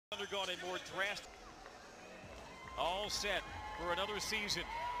undergone a more drastic. All set for another season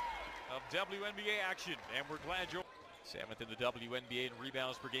of WNBA action, and we're glad you're 7th in the WNBA in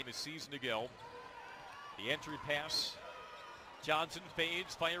rebounds per game a season ago. The entry pass. Johnson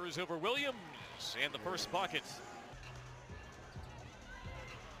fades, fires over Williams, and the first bucket.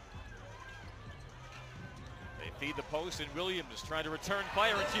 They feed the post, and Williams trying to return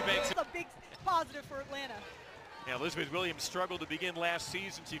fire, and she makes it. That's a big positive for Atlanta. Now, Elizabeth Williams struggled to begin last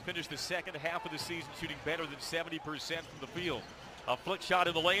season. She finished the second half of the season shooting better than 70% from the field. A flick shot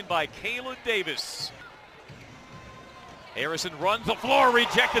in the lane by Kayla Davis. Harrison runs the floor,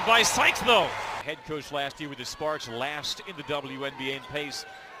 rejected by Sykes, though. Head coach last year with the Sparks, last in the WNBA in pace.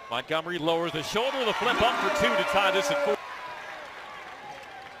 Montgomery lowers the shoulder, the flip up for two to tie this at 4.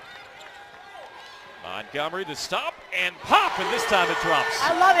 Montgomery, the stop, and pop, and this time it drops.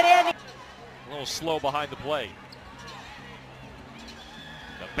 I love it, Andy. A little slow behind the play.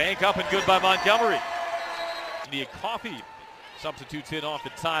 The bank up and good by Montgomery. Nia Coffey substitutes in off the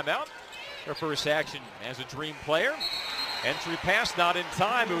timeout. Her first action as a Dream player. Entry pass not in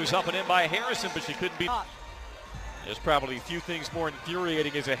time. It was up and in by Harrison, but she couldn't beat. There's probably a few things more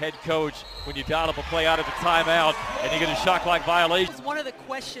infuriating as a head coach when you dial up a play out at the timeout and you get a shot-clock violation. One of the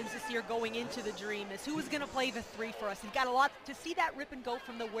questions this year going into the Dream is who is going to play the three for us. You've got a lot to see that rip and go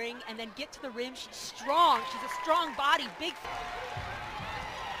from the wing and then get to the rim. She's strong. She's a strong body, big.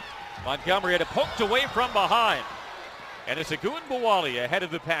 Montgomery had it poked away from behind. And it's Agunbowale ahead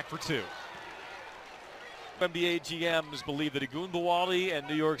of the pack for two. WNBA GMs believe that Agunbowale and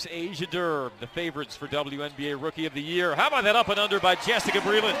New York's Asia Durr, the favorites for WNBA Rookie of the Year. How about that up and under by Jessica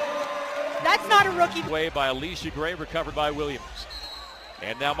Breland? That's not a rookie. Way by Alicia Gray, recovered by Williams.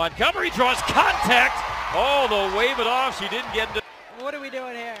 And now Montgomery draws contact. Oh, they'll wave it off. She didn't get into. What are we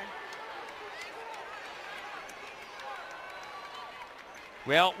doing here?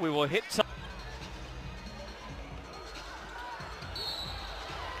 Well, we will hit some.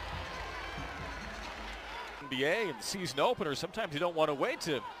 NBA and season opener, sometimes you don't want to wait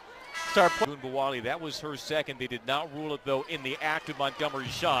to start playing. Agunbowale, that was her second. They did not rule it, though, in the act of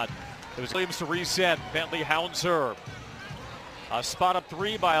Montgomery's shot. It was Williams to reset. Bentley hounds her. A spot up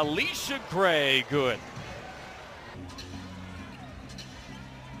three by Alicia Gray. Good.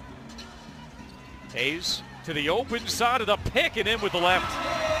 Hayes to the open side of the pick and in with the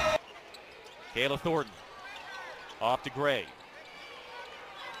left. Kayla Thornton off to Gray.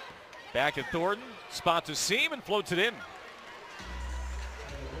 Back to Thornton, spots a seam and floats it in.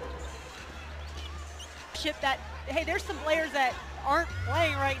 That, hey, there's some players that aren't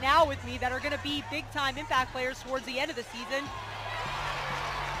playing right now with me that are going to be big-time impact players towards the end of the season.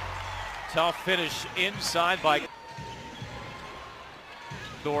 Tough finish inside by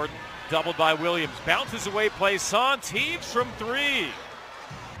Thornton, doubled by Williams. Bounces away, Plaisance, heaves from three.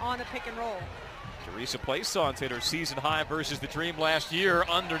 On a pick and roll. Teresa Plaisance hit her season high versus the Dream last year.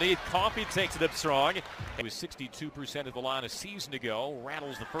 Underneath, Coffey takes it up strong. It was 62% of the line a season ago.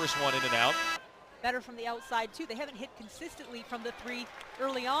 Rattles the first one in and out. Better from the outside, too. They haven't hit consistently from the three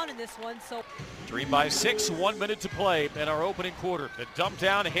early on in this one. So Dream by 6, 1 minute to play in our opening quarter. The dump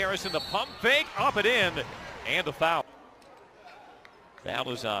down, Harrison, the pump fake, up and in, and a foul.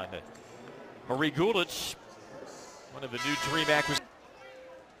 Foul is on Marie Gulich, one of the new Dream acquisitions.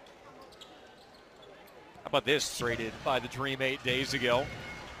 How about this, traded by the Dream 8 days ago?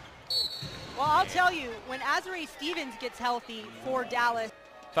 Well, I'll tell you, when Azurá Stevens gets healthy for Dallas.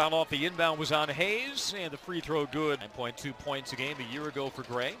 Foul off the inbound was on Hayes, and the free throw good. 9.2 points a game a year ago for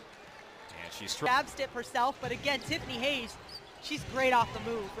Gray. And she's stab step herself, but again, Tiffany Hayes, she's great off the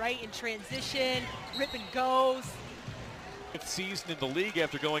move, right? In transition, rip and goes. 5th season in the league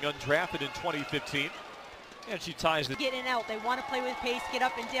after going undrafted in 2015. And she ties the. Get in and out. They want to play with pace, get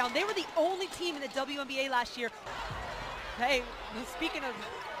up and down. They were the only team in the WNBA last year. Hey, speaking of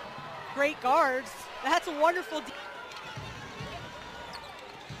great guards, that's a wonderful.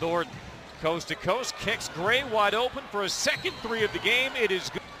 Thornton, coast to coast, kicks Gray wide open for a second three of the game. It is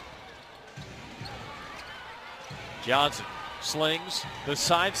good. Johnson slings the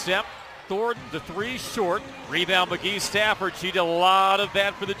sidestep. Thornton, the three short. Rebound McGee Stafford. She did a lot of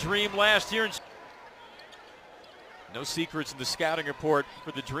that for the Dream last year. No secrets in the scouting report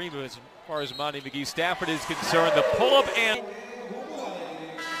for the Dream as far as Monty McGee Stafford is concerned. The pull-up and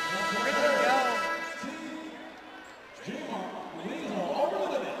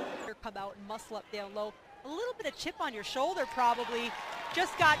come out and muscle up down low. A little bit of chip on your shoulder probably.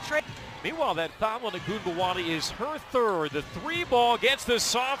 Just got tricked. Meanwhile, that foul on Agunbowale is her third. The three ball gets the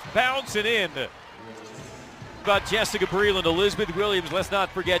soft bounce and in. About Jessica Breland, Elizabeth Williams, let's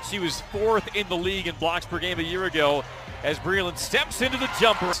not forget she was 4th in the league in blocks per game a year ago. as Breland steps into the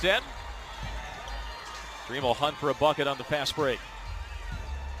jumper instead. Dream will hunt for a bucket on the fast break.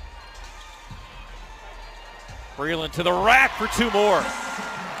 Breland to the rack for two more.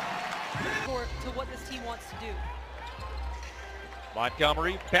 To what this team wants to do.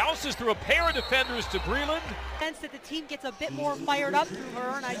 Montgomery bounces through a pair of defenders to Breland. Sense that the team gets a bit more fired up through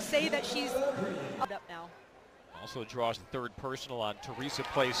her, and I'd say that she's up now. Also draws the third personal on Teresa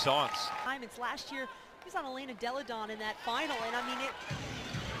Plays Songs. It's last year, he was on Elena Deladon in that final, and I mean it.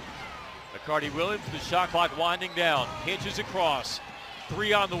 McCarty Williams, the shot clock winding down, pitches across.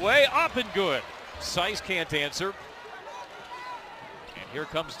 Three on the way, up and good. Sykes can't answer. And here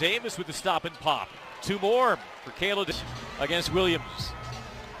comes Davis with the stop and pop. Two more for Kayla against Williams.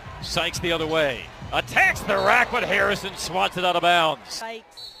 Sykes the other way. Attacks the rack, but Harrison swats it out of bounds.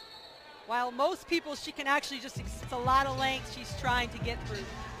 Sykes, while most people she can actually just, it's a lot of length she's trying to get through.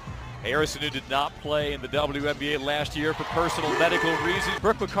 Harrison, who did not play in the WNBA last year for personal medical reasons.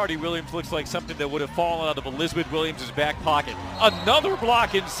 Brooke McCarty-Williams looks like something that would have fallen out of Elizabeth Williams' back pocket. Another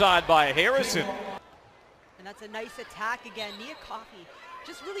block inside by Harrison. And that's a nice attack again. Nia Coffey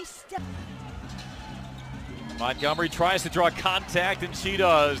just really stepped. Montgomery tries to draw contact, and she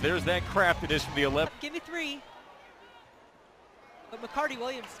does. There's that craftiness from the 11. Give me three. But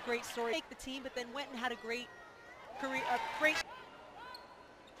McCarty-Williams, great story. Make the team, but then went and had a great career,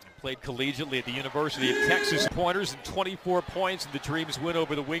 Played collegiately at the University of Texas. Pointers and 24 points in the Dreams win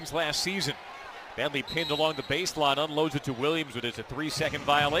over the Wings last season. Bentley pinned along the baseline, unloads it to Williams, but it's a 3-second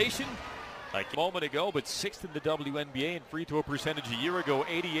violation. Like a moment ago, but 6th in the WNBA in free throw percentage a year ago.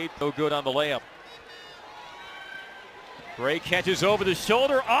 88, no good on the layup. Gray catches over the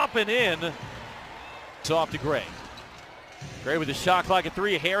shoulder, up and in. It's off to Gray. Gray with the shot clock at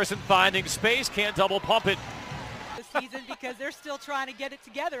 3. Harrison finding space, can't double pump it. Season because they're still trying to get it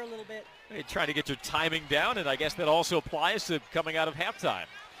together a little bit. They're trying to get your timing down, and I guess that also applies to coming out of halftime.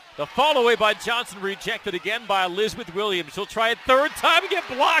 The follow away by Johnson rejected again by Elizabeth Williams. She'll try it third time and get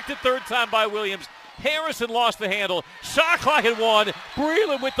blocked a third time by Williams. Harrison lost the handle. Shot clock at 1.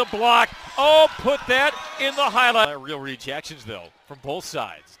 Breland with the block. Oh, put that in the highlight. Real rejections, though, from both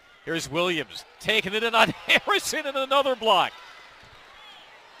sides. Here's Williams taking it in on Harrison and another block.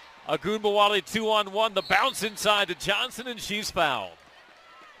 Agunbawale 2-on-1. The bounce inside to Johnson, and she's fouled.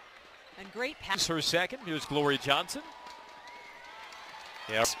 And great pass. Her second. Here's Gloria Johnson.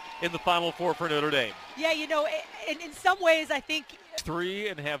 Yes, in the Final Four for Notre Dame. Yeah, you know, in some ways, I think 3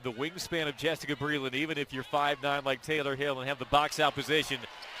 and have the wingspan of Jessica Breland, even if you're 5'9" like Taylor Hill and have the box out position.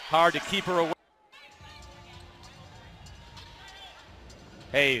 Hard to keep her away.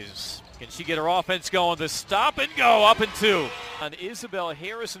 Hayes, can she get her offense going? The stop and go, up and 2. On Isabel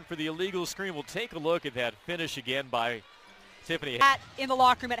Harrison for the illegal screen. We'll take a look at that finish again by Tiffany. In the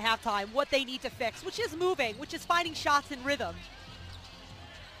locker room at halftime, what they need to fix, which is moving, which is finding shots in rhythm.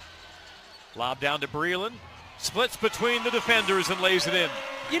 Lob down to Breland. Splits between the defenders and lays it in.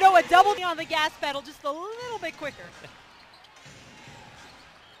 You know, a double on the gas pedal, just a little bit quicker.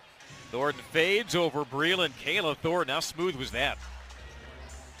 Thornton fades over Breland. Kayla Thornton, how smooth was that?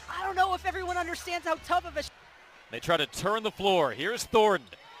 I don't know if everyone understands how tough of a... They try to turn the floor. Here's Thornton.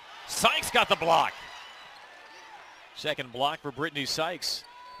 Sykes got the block. Second block for Brittany Sykes.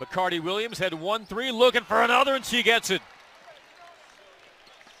 McCarty-Williams had 1-3, looking for another, and she gets it.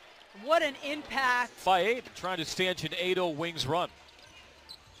 What an impact. By 8, trying to stanch an 8-0 Wings run.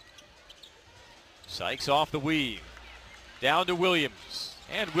 Sykes off the weave. Down to Williams.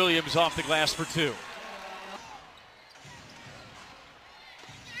 And Williams off the glass for 2.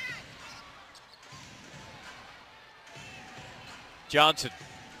 Johnson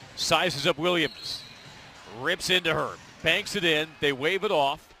sizes up Williams. Rips into her. Banks it in. They wave it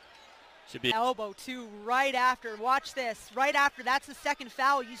off. Should be elbow too right after. Watch this. Right after. That's the second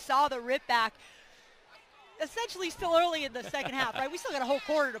foul. You saw the rip back. Essentially still early in the second half, right? We still got a whole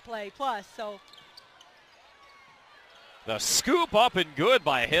quarter to play plus, so. The scoop up and good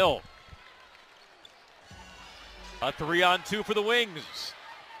by Hill. A 3-on-2 for the Wings.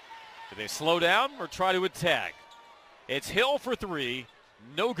 Do they slow down or try to attack? It's Hill for 3.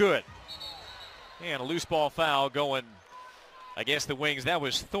 No good. And a loose ball foul going against the Wings. That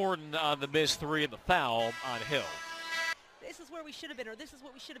was Thornton on the missed 3 and the foul on Hill. This is where we should have been, or this is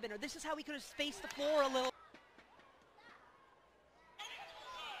what we should have been, or this is how we could have spaced the floor a little.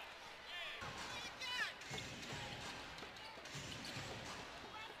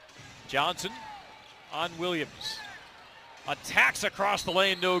 Johnson on Williams. Attacks across the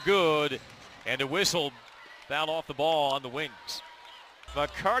lane, no good. And a whistle, foul off the ball on the Wings.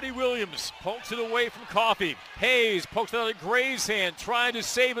 McCarty-Williams pokes it away from Coffey. Hayes pokes it out of Gray's hand, trying to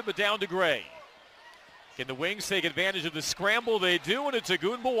save it, but down to Gray. Can the Wings take advantage of the scramble? They do, and it's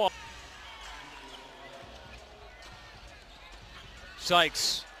Ogunbowale.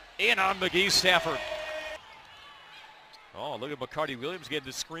 Sykes in on McGee Stafford. Oh, look at McCarty Williams getting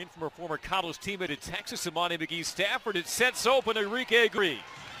the screen from her former college teammate at Texas, Imani McGee Stafford. It sets open Enrique Green.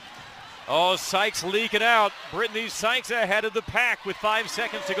 Oh, Sykes leaking out. Brittany Sykes ahead of the pack with 5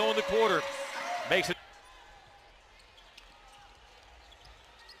 seconds to go in the quarter. Makes it.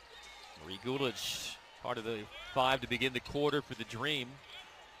 Marie Gulich, part of the 5 to begin the quarter for the Dream.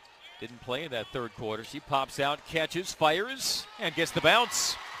 Didn't play in that third quarter. She pops out, catches, fires, and gets the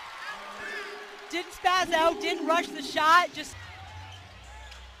bounce. Didn't spaz out, didn't rush the shot, just.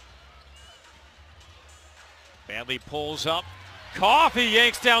 Bandley pulls up. Coffey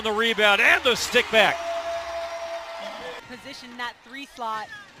yanks down the rebound and the stick back. Position in that 3 slot.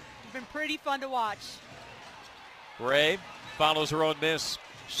 It's been pretty fun to watch. Gray follows her own miss.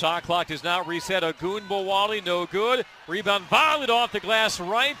 Shot clock does not reset. Ogunbowale, no good. Rebound volleyed off the glass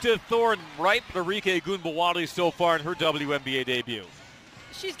right to Thornton. Right to Enrique Ogunbowale so far in her WNBA debut.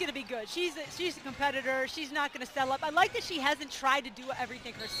 She's going to be good. She's a competitor. She's not going to settle up. I like that she hasn't tried to do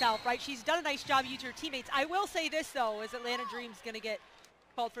everything herself, right? She's done a nice job using her teammates. I will say this, though, is Atlanta Dream's going to get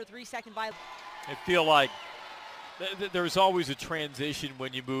called for a 3-second violation. I feel like there's always a transition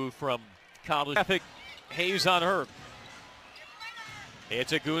when you move from college. Traffic haze on her.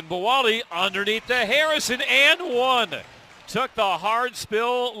 It's Ogunbowale underneath the Harrison and one. Took the hard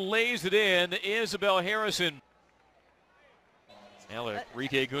spill, lays it in. Isabel Harrison. Now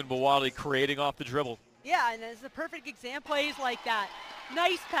Enrique Ogunbowale creating off the dribble. Yeah, and it's a perfect example. Plays like that.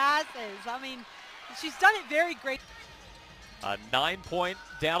 Nice passes. I mean, she's done it very great. A 9-point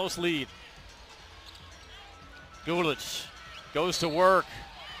Dallas lead. Gulich goes to work,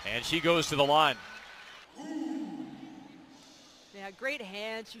 and she goes to the line. Yeah, great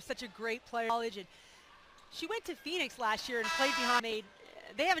hands. She was such a great player. And she went to Phoenix last year and played behind.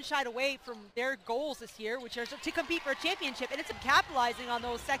 They haven't shied away from their goals this year, which are to compete for a championship, and it's capitalizing on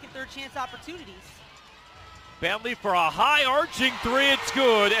those second, third chance opportunities. Bentley for a high arching 3. It's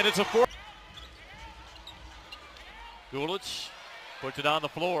good, and it's a 4. Gulich puts it on the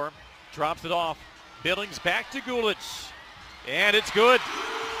floor, drops it off. Billings back to Gulich, and it's good.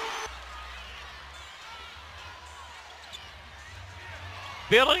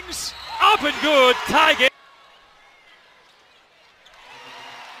 Billings up and good. Tie game.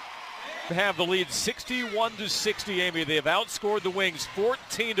 Have the lead 61-60, Amy. They have outscored the Wings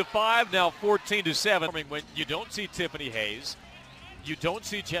 14-5, now 14-7. When you don't see Tiffany Hayes, you don't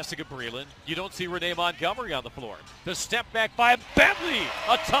see Jessica Breland, you don't see Renee Montgomery on the floor. The step back by Bentley,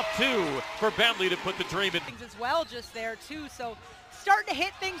 a tough 2 for Bentley to put the Dream in. As well just there too, so starting to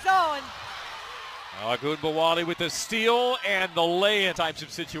hit things on. Ogunbowale with the steal and the lay-in types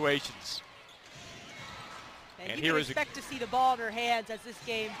of situations. And you can expect to see the ball in her hands as this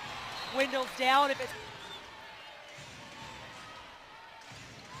game windows down. If it's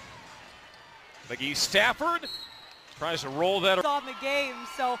McGee Stafford tries to roll that on the game,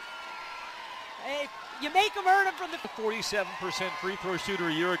 so hey, you make them earn them from the 47% free throw shooter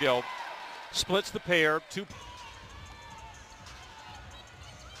a year ago. Splits the pair. 2.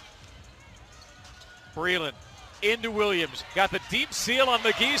 Breland into Williams. Got the deep seal on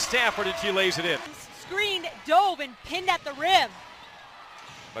McGee Stafford, and she lays it in. Screened, dove, and pinned at the rim.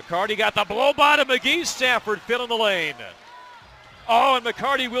 McCarty got the blow by to McGee Stafford, filling the lane. Oh, and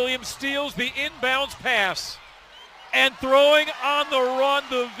McCarty Williams steals the inbounds pass. And throwing on the run,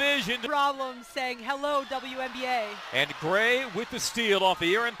 the vision. Problem saying hello, WNBA. And Gray with the steal off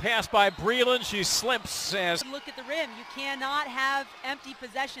the errant pass by Breland. She slimps as. Look at the rim. You cannot have empty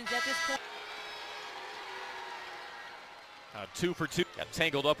possessions at this point. 2 for 2. Got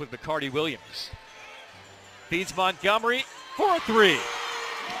tangled up with McCarty Williams. Feeds Montgomery for a 3.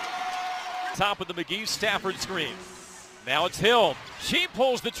 Top of the McGee Stafford screen. Now it's Hill. She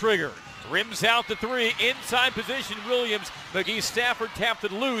pulls the trigger. Rims out the 3. Inside position Williams. McGee Stafford tapped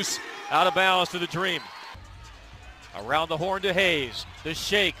it loose. Out of bounds to the Dream. Around the horn to Hayes. The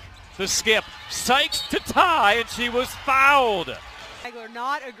shake. The skip. Sykes to tie, and she was fouled. We're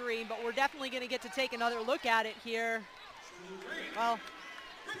not agreeing, but we're definitely going to get to take another look at it here. Well,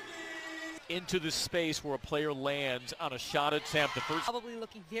 into the space where a player lands on a shot attempt. The first probably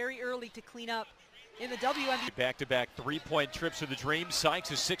looking very early to clean up in the WNBA. Back-to-back 3-point trips for the Dream. Sykes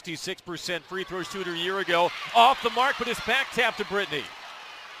is 66% free throw shooter a year ago. Off the mark, but it's back tap to Brittany.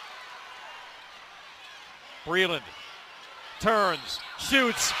 Breland turns,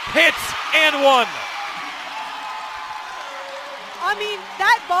 shoots, hits, and 1. I mean,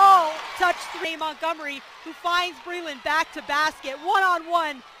 that ball touched Renee Montgomery, who finds Breland back to basket.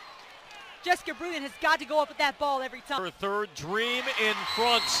 1-on-1. Jessica Breland has got to go up with that ball every time. Her third. Dream in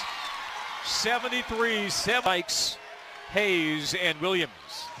front. 73-7. Mikes, Hayes, and Williams.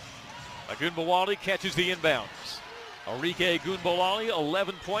 Agunbowale catches the inbounds. Arike Agunbowale,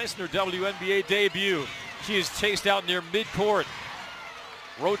 11 points in her WNBA debut. She is chased out near midcourt.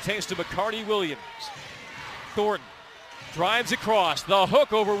 Rotates to McCarty Williams. Thornton drives across. The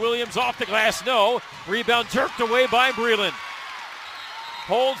hook over Williams, off the glass, no. Rebound jerked away by Breland.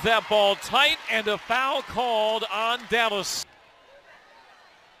 Holds that ball tight, and a foul called on Dallas.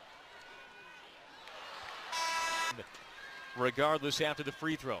 Regardless after the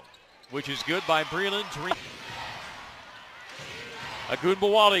free throw, which is good by Breland.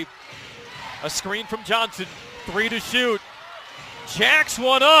 Agunbowale, a screen from Johnson, 3 to shoot. Jacks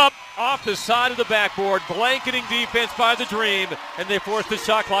one up off the side of the backboard, blanketing defense by the Dream, and they forced the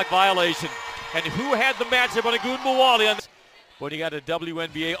shot clock violation. And who had the matchup on Agunbowale? When you got a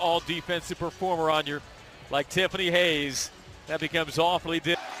WNBA all-defensive performer on you, like Tiffany Hayes, that becomes awfully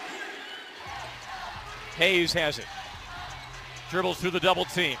difficult. Hayes has it. Dribbles through the double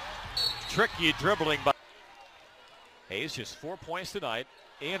team. Tricky dribbling by Hayes, just 4 points tonight,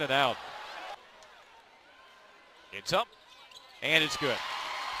 in and out. It's up, and it's good.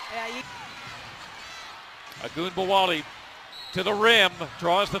 Yeah, Agunbowale to the rim,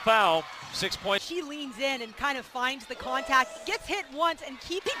 draws the foul. 6 points. She leans in and kind of finds the contact, gets hit once, and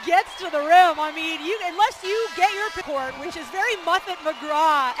gets to the rim. I mean, unless you get your court, which is very Muffet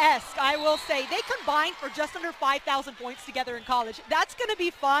McGraw-esque, I will say. They combined for just under 5,000 points together in college. That's going to be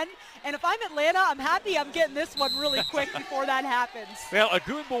fun. And if I'm Atlanta, I'm happy I'm getting this one really quick before that happens. Well,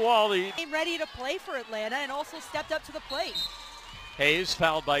 Agunbowale came ready to play for Atlanta and also stepped up to the plate. Hayes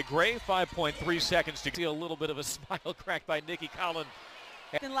fouled by Gray. 5.3 seconds to see a little bit of a smile cracked by Nikki Collin.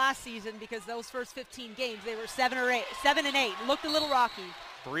 In last season, because those first 15 games they were 7 and 8, looked a little rocky.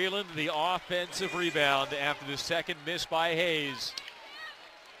 Breland, the offensive rebound after the second miss by Hayes,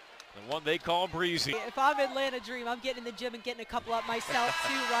 the one they call breezy. If I'm Atlanta Dream, I'm getting in the gym and getting a couple up myself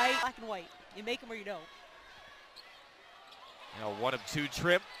too, right? Black and white, you make them or you don't. Now 1 of 2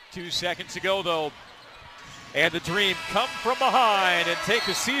 trip, 2 seconds to go though. And the Dream come from behind and take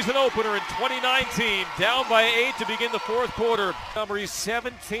the season opener in 2019, down by 8 to begin the fourth quarter. Montgomery,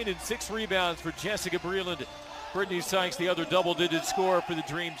 17 and 6 rebounds for Jessica Breland. Brittany Sykes, the other double-digit scorer for the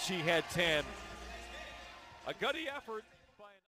Dream. She had 10. A gutty effort.